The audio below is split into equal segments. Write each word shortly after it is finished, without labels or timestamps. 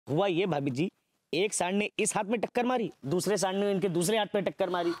हुआ ये भाभी जी, एक सांड ने इस हाथ में टक्कर मारी, दूसरे सांड ने इनके दूसरे हाथ में टक्कर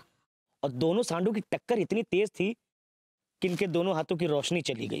मारी, और दोनों सांडों की टक्कर इतनी तेज थी कि इनके दोनों हाथों की रोशनी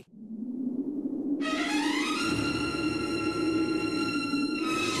चली गई।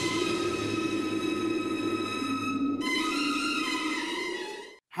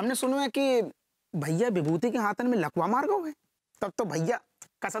 हमने सुना है कि भैया विभूति के हाथन में लकवा मार गए हैं। तब तो भैया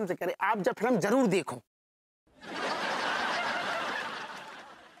कसम से करे आप जब फिल्म जरूर देखो।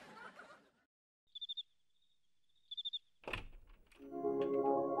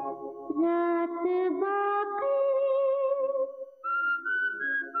 रात बाकी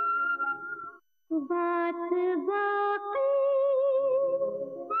बात बाकी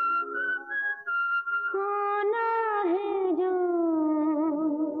होना है जो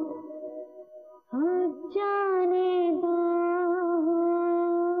हो जाने दो।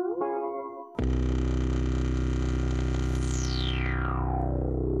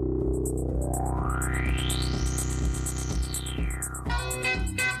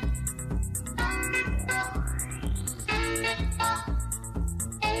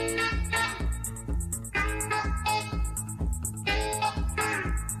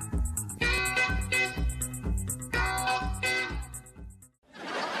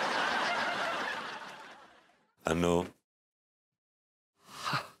 अनु,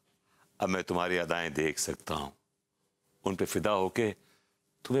 अब मैं तुम्हारी अदाएं देख सकता हूं, उन पे फिदा होके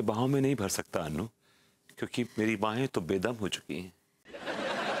तुम्हें बाहों में नहीं भर सकता अनु, क्योंकि मेरी बाहें तो बेदम हो चुकी हैं।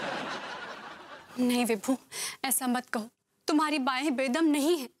 नहीं विभू, ऐसा मत कहो, तुम्हारी बाहें बेदम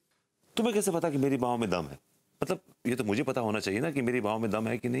नहीं है। तुम्हें कैसे पता कि मेरी बाहों में दम है? मतलब ये तो मुझे पता होना चाहिए ना कि मेरी बाहों में दम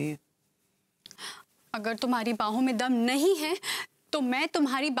है कि नहीं है। अगर तुम्हारी बाहों में दम नहीं है तो मैं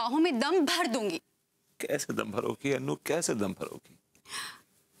तुम्हारी बाहों में दम भर दूंगी। कैसे दम भरोगी अनु, कैसे दम भरोगी?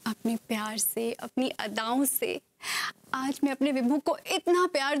 अपने प्यार से, अपनी अदाओं से आज मैं अपने विभू को इतना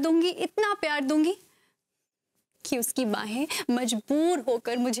प्यार दूंगी कि उसकी बाहें मजबूर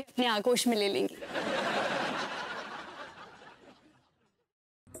होकर मुझे अपने आगोश में ले लेंगी।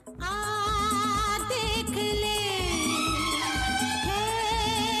 देख ले है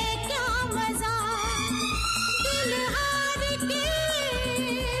क्या मजा दिल हार के।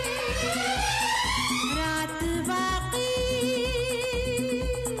 रात बाकी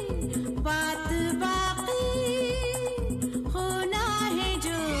बात बाकी होना है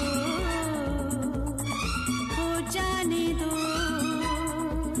जो हो जाने दो।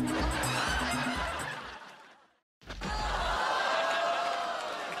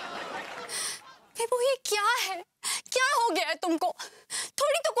 विभू ये क्या है? क्या हो गया है तुमको?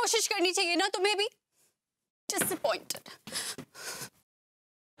 थोड़ी तो कोशिश करनी चाहिए ना तुम्हें भी। डिसअपॉइंटेड।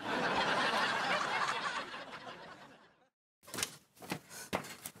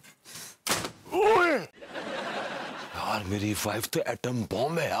 ओए यार, मेरी वाइफ तो एटम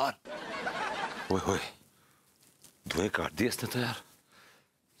बॉम्ब है यार। ओए होए, धुएं काट दिए इसने तो यार।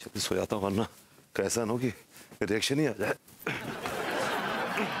 जल्दी सो जाता हूं वरना कैसा ना हो कि रिएक्शन ही आ जाए।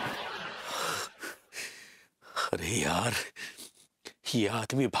 अरे यार, ये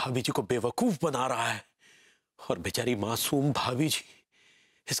आदमी भाभी जी को बेवकूफ बना रहा है, और बेचारी मासूम भाभी जी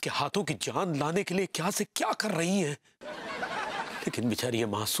इसके हाथों की जान लाने के लिए क्या से क्या कर रही हैं। लेकिन बेचारी ये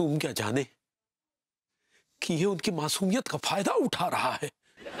मासूम क्या जाने कि ये उनकी मासूमियत का फायदा उठा रहा है।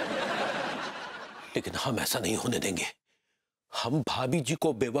 लेकिन हम ऐसा नहीं होने देंगे। हम भाभी जी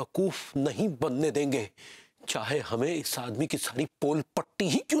को बेवकूफ नहीं बनने देंगे, चाहे हमें इस आदमी की सारी पोल पट्टी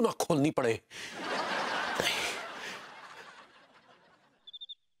ही क्यों ना खोलनी पड़े।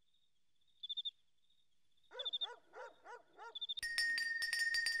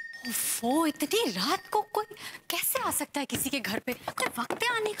 वो इतनी रात को कोई कैसे आ सकता है किसी के घर पे? कोई वक्त है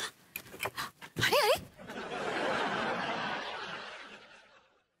आने का? अरे अरे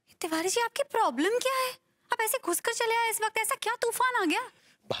तिवारी जी, आपकी प्रॉब्लम क्या है? आप ऐसे घुसकर चले आए इस वक्त, ऐसा क्या तूफान आ गया?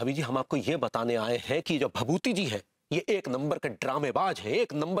 भाभी जी, हम आपको ये बताने आए हैं कि जो भभूति जी है ये एक नंबर के ड्रामेबाज है,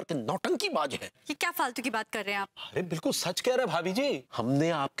 एक नंबर के नौटंकीबाज है। ये क्या फालतू की बात कर रहे हैं आप? अरे बिल्कुल सच कह रहे हैं भाभी जी। हमने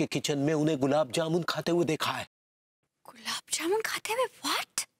आपके किचन में उन्हें गुलाब जामुन खाते हुए देखा है। गुलाब जामुन खाते हुए?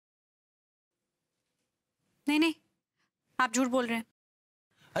 व्हाट? नहीं, आप झूठ बोल रहे हैं।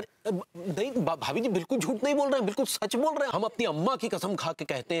 अरे नहीं भाभी जी, बिल्कुल झूठ नहीं बोल रहे हैं, बिल्कुल सच बोल रहे हैं। हम अपनी अम्मा की कसम खा के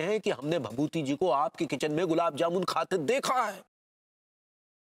कहते हैं कि हमने भभूति जी को आपके किचन में गुलाब जामुन खाते देखा है।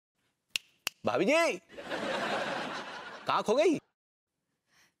 भाभी जी कहाँ खो गई?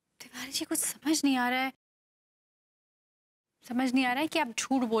 तिवारी जी, कुछ समझ नहीं आ रहा है कि आप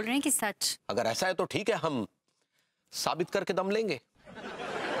झूठ बोल रहे हैं कि सच। अगर ऐसा है तो ठीक है, हम साबित करके दम लेंगे।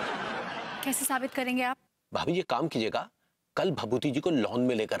 कैसे साबित करेंगे आप? भाभी जी काम कीजिएगा, कल भभूति जी को लॉन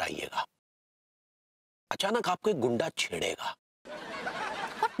में लेकर आइएगा। अचानक आपको एक गुंडा छेड़ेगा।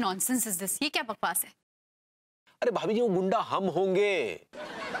 What What nonsense is this? ये क्या बकवास है? अरे भाभी जी, वो गुंडा हम होंगे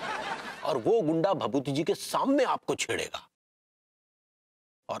और वो गुंडा भभूति जी के सामने आपको छेड़ेगा,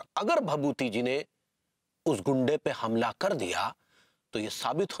 और अगर भभूति जी ने उस गुंडे पे हमला कर दिया तो ये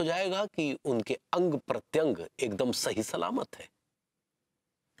साबित हो जाएगा कि उनके अंग प्रत्यंग एकदम सही सलामत है।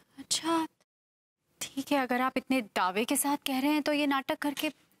 अच्छा ठीक है, अगर आप इतने दावे के साथ कह रहे हैं तो ये नाटक करके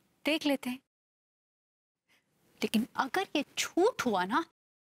देख लेते हैं, लेकिन अगर ये झूठ हुआ ना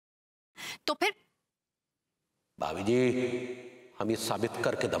तो फिर भाभी जी, हम ये साबित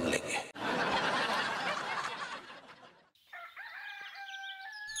करके दम लेंगे।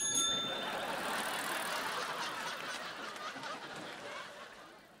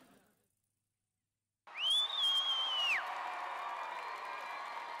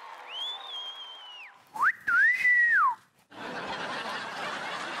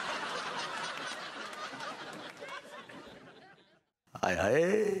 हाय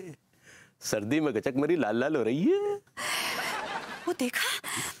हाय, सर्दी में गचक मेरी लाल लाल हो रही है। वो देखा,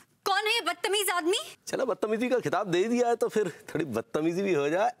 कौन है ये बदतमीज आदमी? चलो, बदतमीजी का खिताब दे दिया है तो फिर थोड़ी बदतमीजी भी हो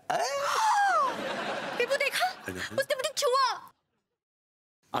जाए। विभू देखा, उसने मुझे छुआ।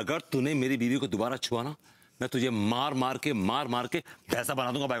 अगर तूने मेरी बीवी को दोबारा छुआ ना, मैं तुझे मार मार के भैंसा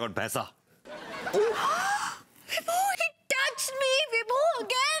बना दूंगा। बाय गॉड, भैंसा। विभू, he touched me, Vibhu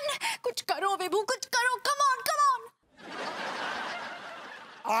again। कुछ करो विभू, कुछ करो, come on, come on।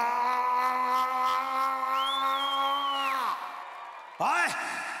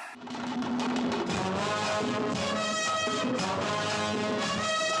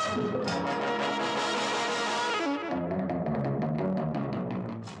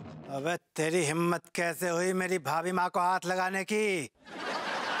 अबे तेरी हिम्मत कैसे हुई मेरी भाभी माँ को हाथ लगाने की?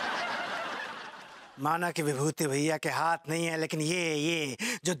 माना कि विभूति भैया के हाथ नहीं है, लेकिन ये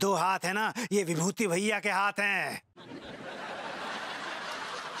जो दो हाथ है ना, ये विभूति भैया के हाथ हैं।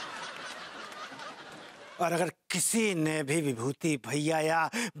 और अगर किसी ने भी विभूति भैया या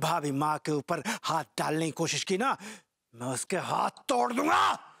भाभी माँ के ऊपर हाथ डालने की कोशिश की ना, मैं उसके हाथ तोड़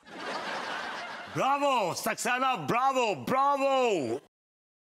दूंगा। Bravo Saxena, Bravo Bravo.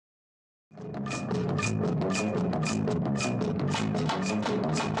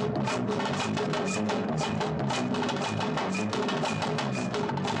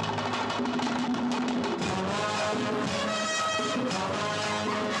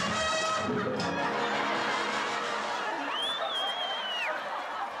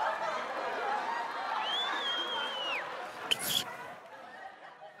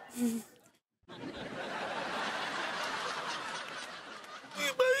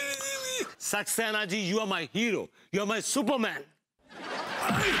 Saxena ji, you are my hero, you are my superman.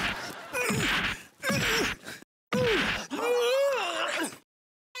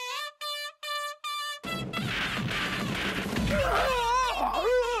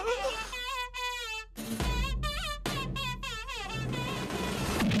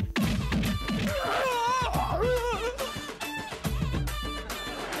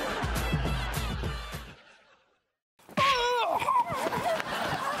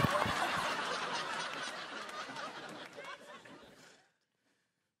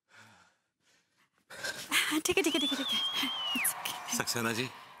 ठीक है। Saxena ji,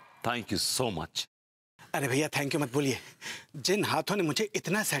 thank you so much. अरे भैया थैंक यू मत बोलिए। जिन हाथों ने मुझे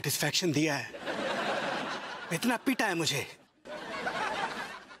इतना सेटिस्फैक्शन दिया है, इतना पीटा है मुझे,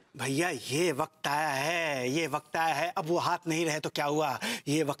 भैया ये वक्त आया है। अब वो हाथ नहीं रहे तो क्या हुआ,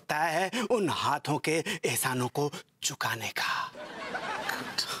 ये वक्त आया है उन हाथों के एहसानों को चुकाने का।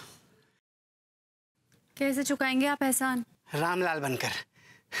 कैसे चुकाएंगे आप एहसान? रामलाल बनकर।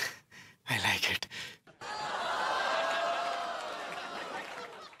 I like it.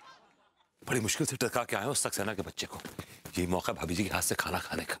 बड़ी मुश्किल से टरका के आए उस सक्सेना के बच्चे को। ये मौका भाभी जी के हाथ से खाना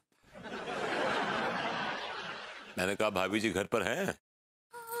खाने का। मैंने कहा भाभी जी घर पर हैं?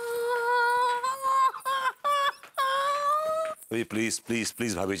 प्लीज प्लीज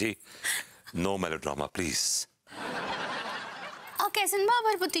प्लीज भाभी जी, नो मेलोड्रामा प्लीज। कैसे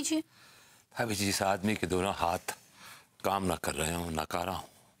भभूति जी? भाभी जी, जिस आदमी के दोनों हाथ काम ना कर रहे हो, नकारा हूं,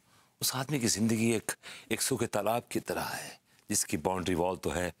 उस आदमी की जिंदगी एक सूखे तालाब की तरह है, जिसकी बाउंड्री वॉल तो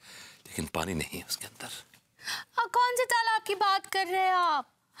है लेकिन पानी नहीं है उसके अंदर। कौन से तालाब की बात कर रहे हैं आप?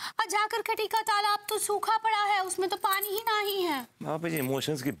 जाकर खटी का तालाब तो सूखा पड़ा है, उसमें तो पानी ही नहीं है। भाभी जी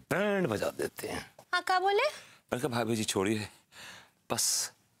इमोशंस की बैंड बजा देते हैं। क्या बोले? मैंने कहा भाभी जी छोड़िए,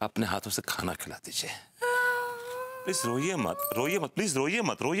 बस अपने हाथों से खाना खिला दीजिए। प्लीज रोइए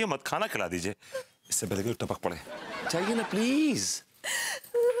मत, खाना खिला दीजिए, इससे पहले कि टपक पड़े। चाहिए ना प्लीज।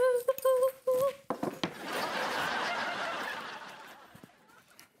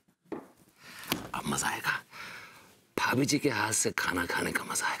 अब मजा आएगा। भाभी जी के हाथ से खाना खाने का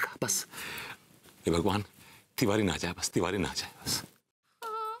मजा आएगा। बस ये भगवान तिवारी ना जाए, बस तिवारी ना जाए बस।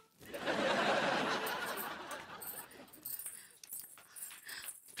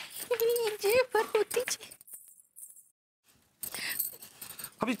 भगवती जी,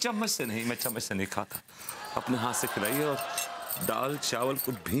 अभी चम्मच से नहीं, मैं चम्मच से नहीं खाता, अपने हाथ से खिलाइए और दाल चावल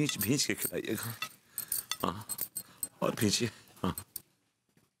को भींच भींच के खिलाइएगा। हाँ, और भींचिए। हाँ।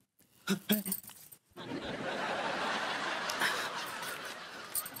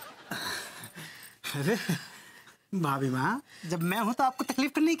 अरे भाभी माँ, जब मैं हूं तो आपको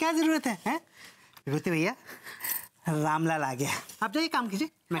तकलीफ करने की क्या जरूरत है, हैं? विभूति भैया, रामलाल आ गया, आप जाइए काम कीजिए,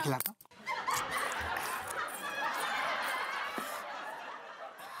 मैं खिलाता हूँ।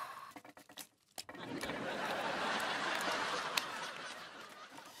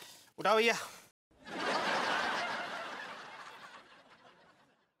 उठाओ भैया।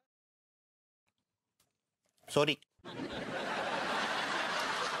 सॉरी।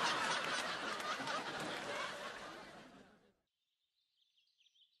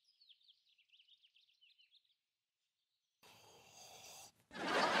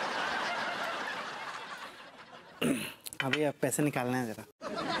 अभी आप पैसे निकालना है जरा।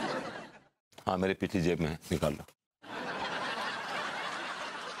 हाँ, मेरे पिछली जेब में है, निकाल लो।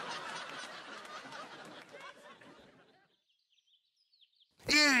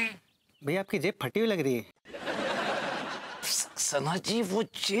 भैया आपकी जेब फटी हुई लग रही है। सना जी, वो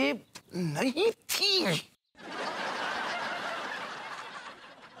जेब नहीं थी,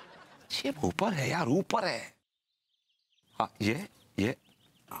 जेब ऊपर है यार, ऊपर है। हाँ, ये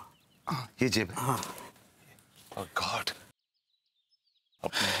जेब है। हाँ। ओह गॉड,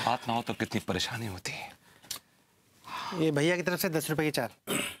 अपने हाथ ना हो तो कितनी परेशानी होती है। ये भैया की तरफ से 10 रुपए की चाल।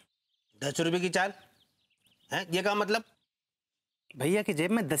 10 रुपए की चाल है, ये का मतलब? भैया की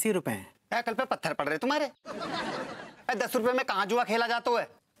जेब में 10 ही रुपए हैं। कल पे पत्थर पड़ रहे तुम्हारे। 10 रुपए में कहाँ जुआ खेला जाता है?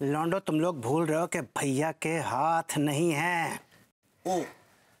 लौंडो, तुम लोग भूल रहे हो कि भैया के हाथ नहीं है। ओह,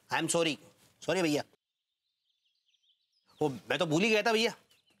 आई एम सॉरी, सॉरी भैया। वो मैं तो भूल ही गया था भैया।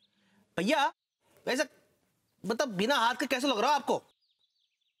 भैया वैसे मतलब बिना हाथ के कैसे लग रहा है आपको?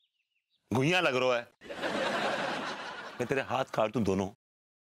 गुइया लग रहा है। मैं तेरे हाथ काट दूं दोनों,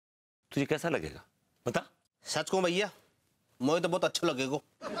 तुझे कैसा लगेगा बता? सच कहूं भैया, मुझे तो बहुत अच्छा लगेगा।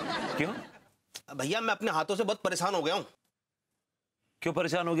 क्यों भैया, मैं अपने हाथों से बहुत परेशान हो गया हूँ। क्यों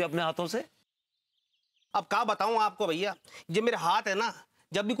परेशान हो गया अपने हाथों से? अब क्या बताऊं आपको भैया, ये मेरे हाथ है ना,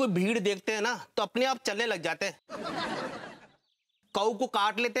 जब भी कोई भीड़ देखते हैं ना तो अपने आप चलने लग जाते हैं। कऊ को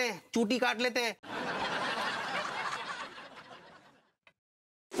काट लेते हैं, चूटी काट लेते हैं।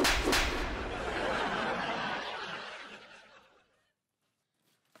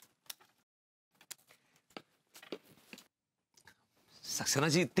 सक्सेना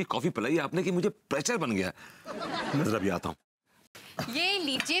जी, इतनी कॉफी पिलाई आपने कि मुझे प्रेशर बन गया। मैं जरा भी आता हूँ। ये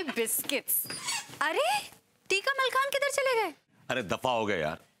लीजिए बिस्किट्स। अरे टीका मलखान किधर चले गए? अरे दफा हो गया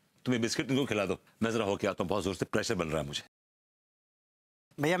यार, तुम्हें बिस्किट इनको खिला दो, मैं जरा होके आता हूँ, बहुत जोर से प्रेशर बन रहा है मुझे।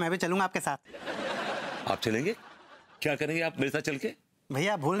 भैया मैं भी चलूंगा आपके साथ। आप चलेंगे? क्या करेंगे आप मेरे साथ चल के?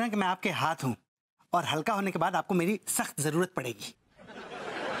 भैया आप भूल रहे हैं कि मैं आपके हाथ हूँ और हल्का होने के बाद आपको मेरी सख्त जरूरत पड़ेगी।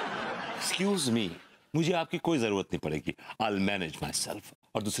 एक्सक्यूज मी, मुझे आपकी कोई जरूरत नहीं पड़ेगी। I'll manage myself।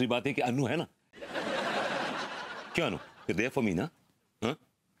 और दूसरी बात है कि अनु है ना। क्यों अनु? You're there for me ना? हाँ?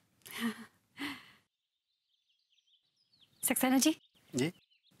 सक्सेना जी, जी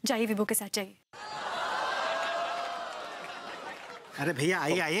जाइए विभू के साथ जाइए। अरे भैया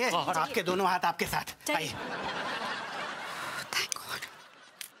आइए आइए, और आपके दोनों हाथ आपके साथ आइए। Thank God.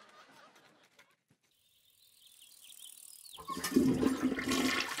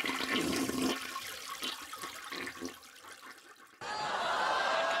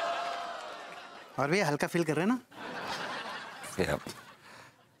 और भैया हल्का फील कर रहे हैं ना?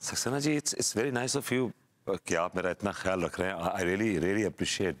 Saxena ji, it's very nice of you कि आप मेरा इतना ख्याल रख रहे हैं। I really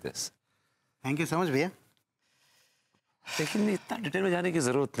appreciate this। Thank you so much भैया। लेकिन इतना डिटेल में जाने की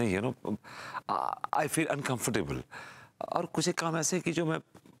जरूरत नहीं है ना। आई फील अनकंफर्टेबल, और कुछ एक काम ऐसे कि जो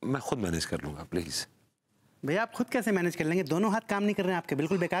मैं खुद मैनेज कर लूंगा। प्लीज भैया आप खुद कैसे मैनेज कर लेंगे? दोनों हाथ काम नहीं कर रहे हैं आपके,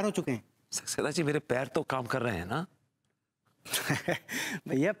 बिल्कुल बेकार हो चुके हैं। सक्सेना जी, मेरे पैर तो काम कर रहे हैं ना।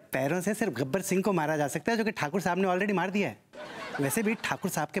 भैया पैरों से सिर्फ गब्बर सिंह को मारा जा सकता है, जो कि ठाकुर साहब ने ऑलरेडी मार दिया है। वैसे भी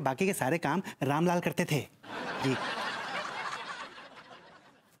ठाकुर साहब के बाकी के सारे काम रामलाल करते थे। जी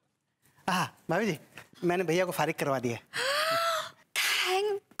भाभी जी, मैंने भैया को फारिग करवा दिया।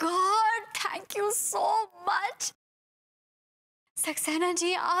 Thank God, thank you so much. Saxena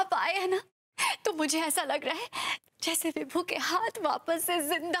ji आप आए हैं ना, तो मुझे ऐसा लग रहा है जैसे विभू के हाथ वापस से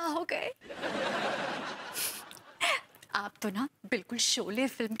जिंदा हो गए। आप तो ना बिल्कुल शोले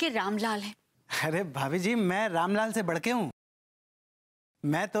फिल्म के रामलाल हैं। अरे भाभी जी, मैं रामलाल से बढ़ के हूँ।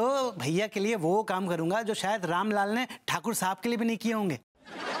 मैं तो भैया के लिए वो काम करूंगा जो शायद रामलाल ने ठाकुर साहब के लिए भी नहीं किए होंगे।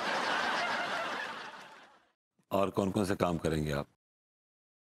 और कौन कौन से काम करेंगे आप?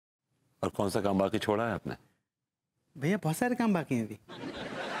 और कौन सा काम बाकी छोड़ा है आपने? भैया बहुत सारे काम बाकी हैं अभी।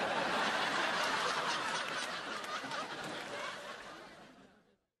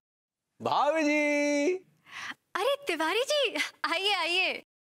 भाभी जी! अरे तिवारी जी, आइए आइए।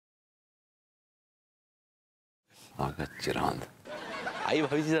 आगा चिरांद। आइए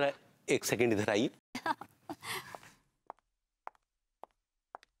भाभी जी, जरा एक सेकंड इधर आइए।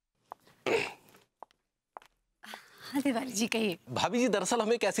 हाँ तिवारी जी कहिए। भाभी जी, दरअसल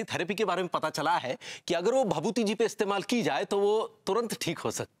हमें एक ऐसी थेरेपी के बारे में पता चला है कि अगर वो भभूति जी पे इस्तेमाल की जाए तो वो तुरंत ठीक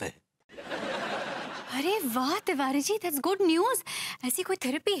हो सकते हैं। अरे वाह Tiwari ji, that's good news. ऐसी कोई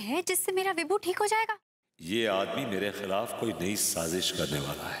थेरेपी है जिससे मेरा विभू ठीक हो जाएगा? ये आदमी मेरे खिलाफ कोई नई साजिश करने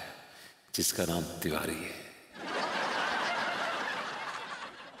वाला है जिसका नाम तिवारी है।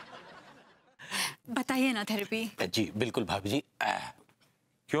 बताइए ना थेरेपी। जी बिल्कुल भाभी जी।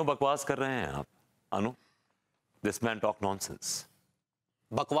 क्यों बकवास कर रहे हैं आप अनु? This man talk nonsense.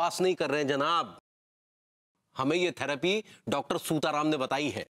 बकवास नहीं कर रहे हैं जनाब, हमें ये थेरेपी डॉक्टर सूताराम ने बताई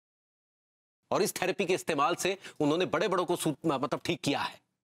है और इस थेरेपी के इस्तेमाल से उन्होंने बड़े बड़ों को मतलब ठीक किया है।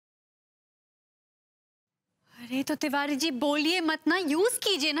 अरे तो तिवारी जी बोलिए मत ना, यूज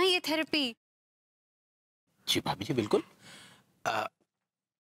कीजिए ना ये थेरेपी। जी भाभी जी बिल्कुल।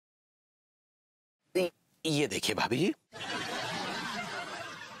 ये देखिए भाभी जी,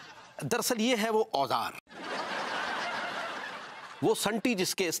 दरअसल ये है वो औजार, वो संटी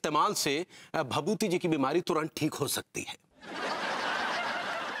जिसके इस्तेमाल से भभूति जी की बीमारी तुरंत ठीक हो सकती है।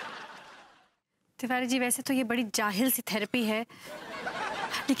 तिवारी जी वैसे तो ये बड़ी जाहिल सी थेरेपी है,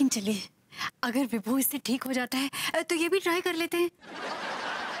 लेकिन चलिए अगर विभू इससे ठीक हो जाता है तो ये भी ट्राई कर लेते हैं।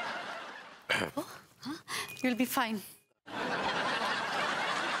 हाँ, you will be fine.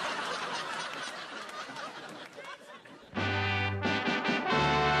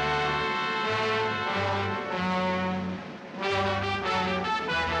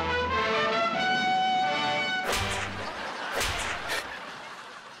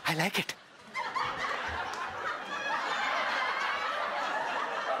 I like it.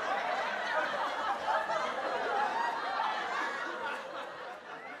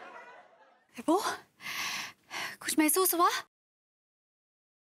 वो कुछ महसूस हुआ?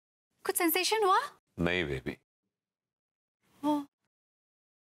 कुछ सेंसेशन हुआ? नहीं बेबी। वो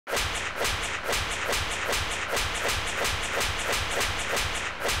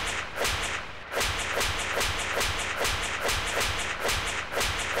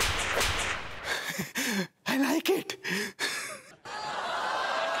I like it.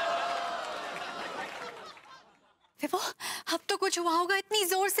 वो अब तो कुछ हुआ होगा, इतनी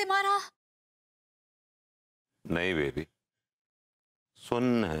जोर से मारा। नहीं बेबी,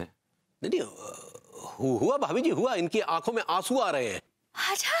 सुन है। नहीं हुआ भाभी जी, हुआ। इनकी आंखों में आंसू आ रहे हैं।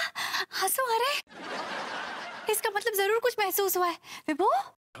 अच्छा, आंसू आ रहे? इसका मतलब जरूर कुछ महसूस हुआ है। विभू,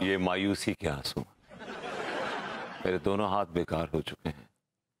 ये मायूसी के आंसू। मेरे दोनों हाथ बेकार हो चुके हैं।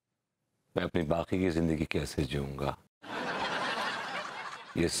 मैं अपनी बाकी की जिंदगी कैसे जीऊंगा,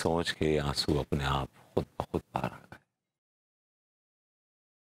 ये सोच के आंसू अपने आप खुद ब खुद पार आ गए।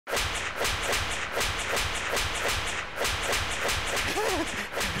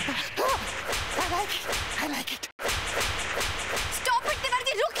 I like it. Stop it Tiwari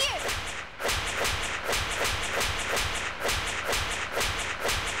ji, रुकिए।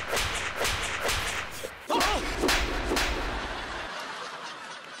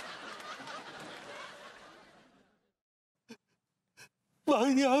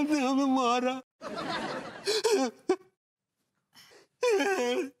 भाई आपने हमें मारा।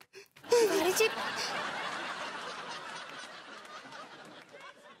 तिवारी जी,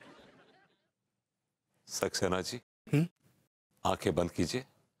 सक्सेना जी, आंखें बंद कीजिए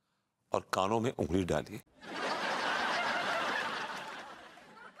और कानों में उंगली डालिए।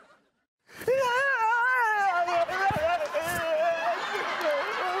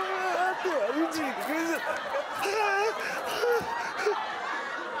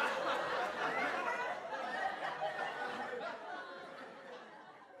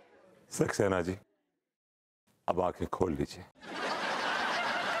 सक्सेना जी, अब आंखें खोल लीजिए।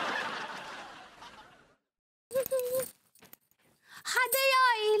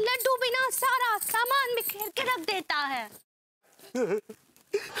 लड्डू बिना सारा सामान बिखेर के रख देता है।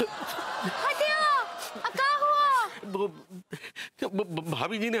 हटिया, क्या हुआ?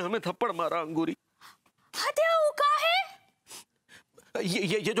 भाभी जी ने हमें थप्पड़ मारा अंगूरी। हटिया, वो का है?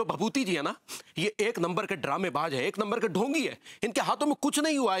 ये जो भभूति जी है ना, ये एक नंबर के ड्रामेबाज है, एक नंबर के ढोंगी है। इनके हाथों में कुछ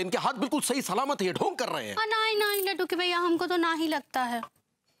नहीं हुआ है, इनके हाथ बिल्कुल सही सलामत है, ये ढोंग कर रहे हैं। नहीं नहीं लड्डू के भैया, हमको तो ना ही लगता है।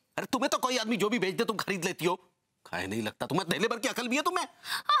 अरे तुम्हें तो कोई आदमी जो भी भेज दे तुम खरीद लेती हो, खाए नहीं लगता तुम्हें? दहले भर की अकल भी है तुम्हें?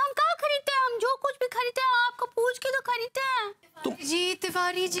 हम कहाँ खरीदते हैं, हम जो कुछ भी खरीदते हैं आपको पूछ के तो खरीदते हैं। जी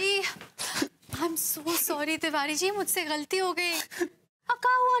Tiwari ji, I am so sorry Tiwari ji, मुझसे गलती हो गई।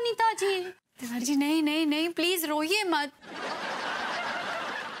 क्या हुआ अनीता जी? तिवारी जी नहीं नहीं नहीं, प्लीज रोइए मत।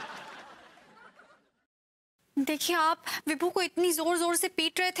 देखिए आप विभू को इतनी जोर जोर से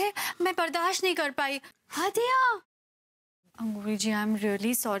पीट रहे थे, मैं बर्दाश्त नहीं कर पाई। हादिया अंगूरी जी I am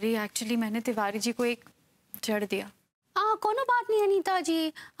really sorry, actually मैंने तिवारी जी को एक जड़ दिया। कोनो बात नहीं अनीता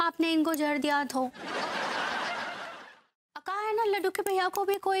जी, आपने इनको जड़ दिया तो कहा है ना, लड्डू के भैया को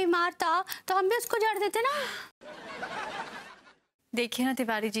भी कोई मारता तो हम भी उसको जड़ देते ना। देखिए ना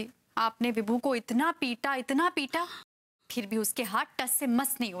तिवारी जी, आपने विभू को इतना पीटा, फिर भी उसके हाथ टस से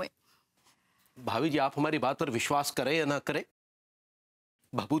मस नहीं हुए। भाभी जी आप हमारी बात पर विश्वास करें या ना करें,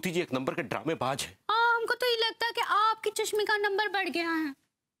 भभूति जी एक नंबर के ड्रामेबाज है। हमको तो ये लगता है कि आपकी चश्मे का नंबर बढ़ गया है।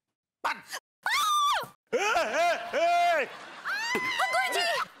 अंगूरी जी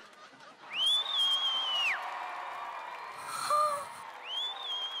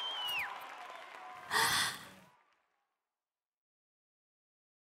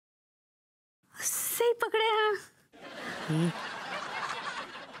सही पकड़े हैं।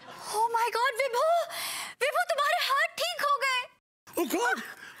 ओह माय गॉड विभू, विभू तुम्हारे हाथ ठीक हो गए। ओह गॉड,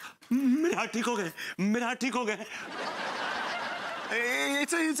 मेरे हाथ ठीक हो गए, मेरे हाथ ठीक हो गए।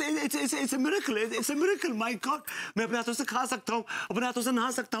 It's a miracle. It's a miracle. My God, मैं अपने हाथों से खा सकता हूँ, अपने हाथों से नहा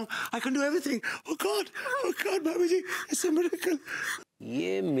सकता हूँ। I can do everything. Oh God, भाभी जी, it's a miracle.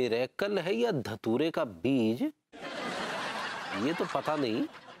 ये मिरेकल है या धतूरे का बीज, ये तो पता नहीं,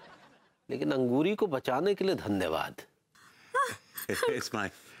 लेकिन अंगूरी को बचाने के लिए धन्यवाद।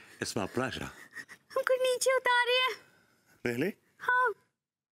 It's my pleasure. हमको नीचे उतारिए। Really? हाँ।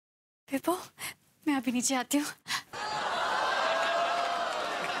 विभू मैं अभी नीचे आती हूँ।